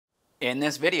In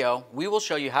this video, we will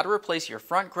show you how to replace your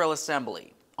front grille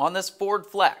assembly on this Ford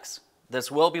Flex. This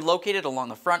will be located along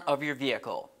the front of your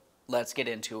vehicle. Let's get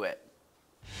into it.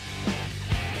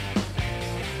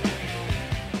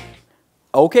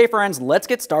 Okay friends, let's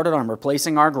get started on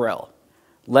replacing our grille.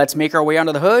 Let's make our way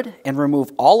under the hood and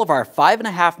remove all of our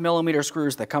 5.5mm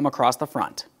screws that come across the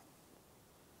front.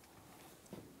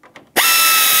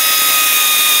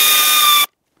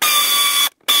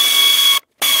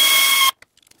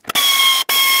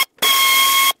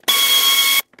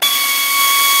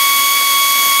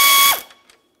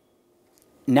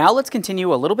 Now let's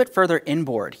continue a little bit further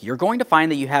inboard. You're going to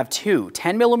find that you have two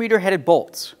 10mm headed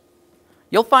bolts.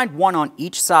 You'll find one on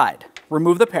each side.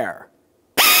 Remove the pair.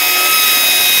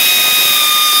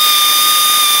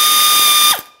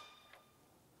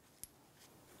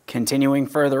 Continuing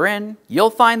further in, you'll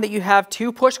find that you have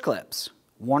two push clips,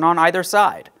 one on either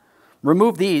side.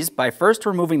 Remove these by first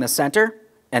removing the center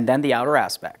and then the outer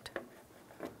aspect.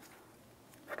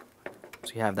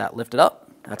 So you have that lifted up,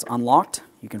 that's unlocked.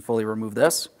 You can fully remove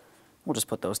this. We'll just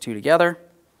put those two together,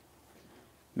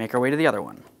 make our way to the other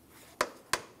one.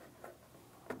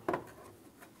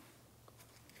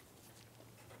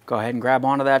 Go ahead and grab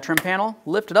onto that trim panel,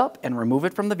 lift it up, and remove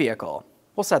it from the vehicle.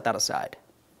 We'll set that aside.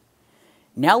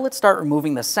 Now let's start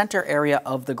removing the center area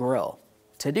of the grille.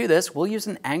 To do this, we'll use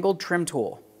an angled trim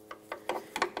tool.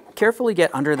 Carefully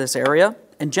get under this area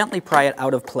and gently pry it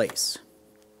out of place.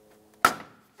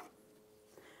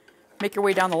 Make your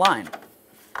way down the line.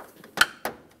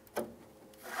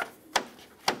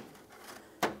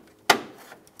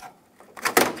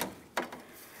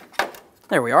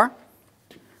 There we are.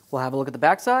 We'll have a look at the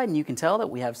back side and you can tell that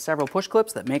we have several push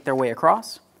clips that make their way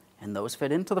across and those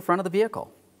fit into the front of the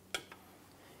vehicle.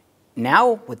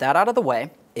 Now, with that out of the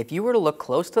way, if you were to look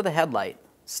close to the headlight,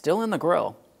 still in the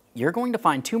grille, you're going to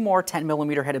find two more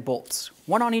 10mm headed bolts,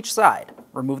 one on each side.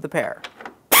 Remove the pair.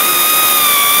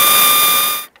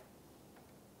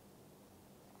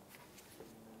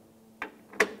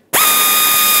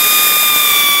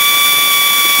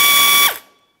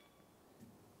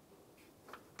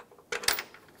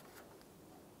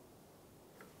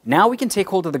 Now we can take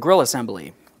hold of the grille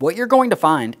assembly. What you're going to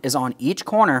find is on each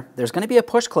corner, there's going to be a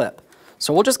push clip.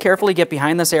 So we'll just carefully get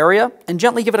behind this area and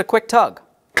gently give it a quick tug.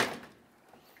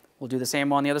 We'll do the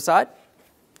same on the other side.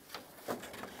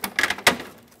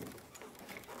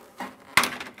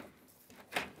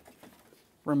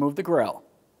 Remove the grille.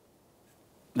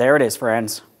 There it is,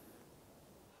 friends.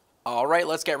 All right,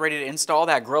 let's get ready to install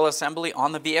that grille assembly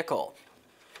on the vehicle.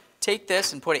 Take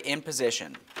this and put it in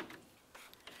position.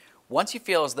 Once you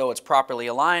feel as though it's properly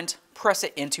aligned, press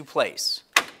it into place.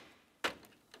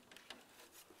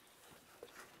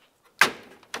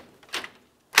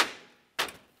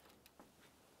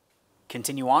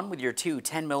 Continue on with your two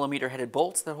 10mm headed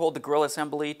bolts that hold the grille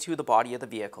assembly to the body of the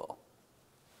vehicle.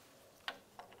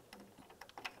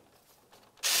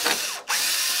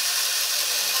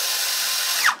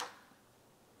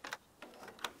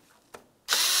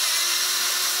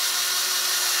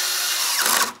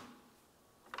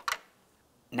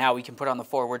 Now we can put on the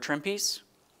forward trim piece.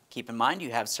 Keep in mind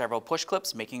you have several push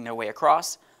clips making their way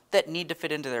across that need to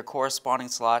fit into their corresponding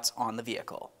slots on the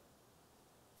vehicle.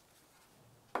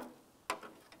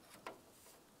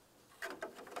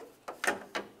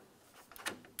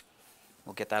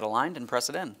 We'll get that aligned and press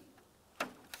it in.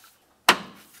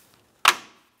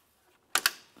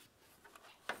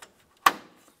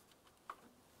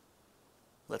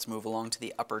 Let's move along to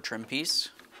the upper trim piece.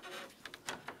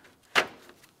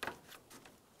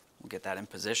 We'll get that in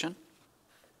position.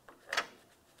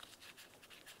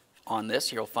 On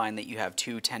this, you'll find that you have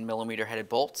two 10mm headed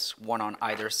bolts, one on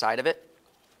either side of it.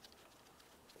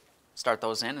 Start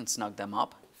those in and snug them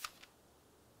up.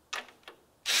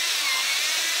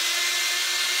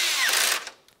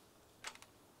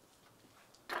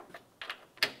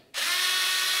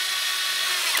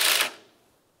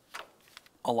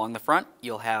 Along the front,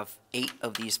 you'll have 8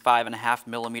 of these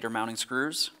 5.5mm mounting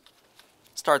screws.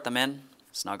 Start them in,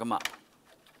 snug them up.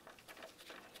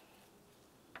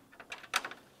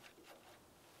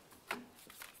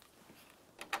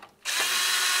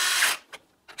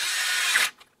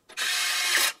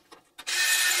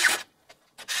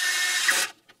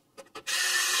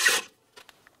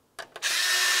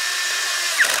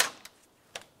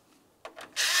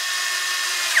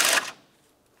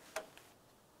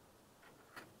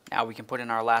 Now we can put in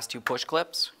our last two push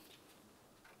clips.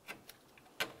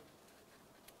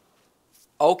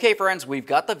 Okay friends, we've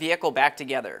got the vehicle back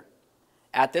together.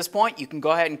 At this point, you can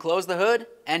go ahead and close the hood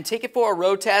and take it for a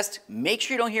road test. Make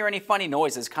sure you don't hear any funny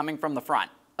noises coming from the front.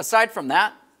 Aside from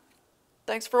that,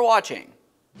 thanks for watching.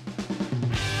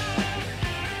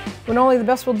 When only the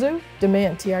best will do,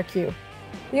 demand TRQ.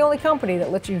 The only company that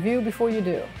lets you view before you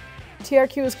do.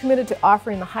 TRQ is committed to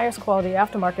offering the highest quality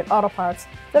aftermarket auto parts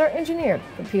that are engineered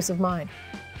for peace of mind.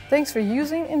 Thanks for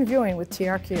using and viewing with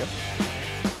TRQ.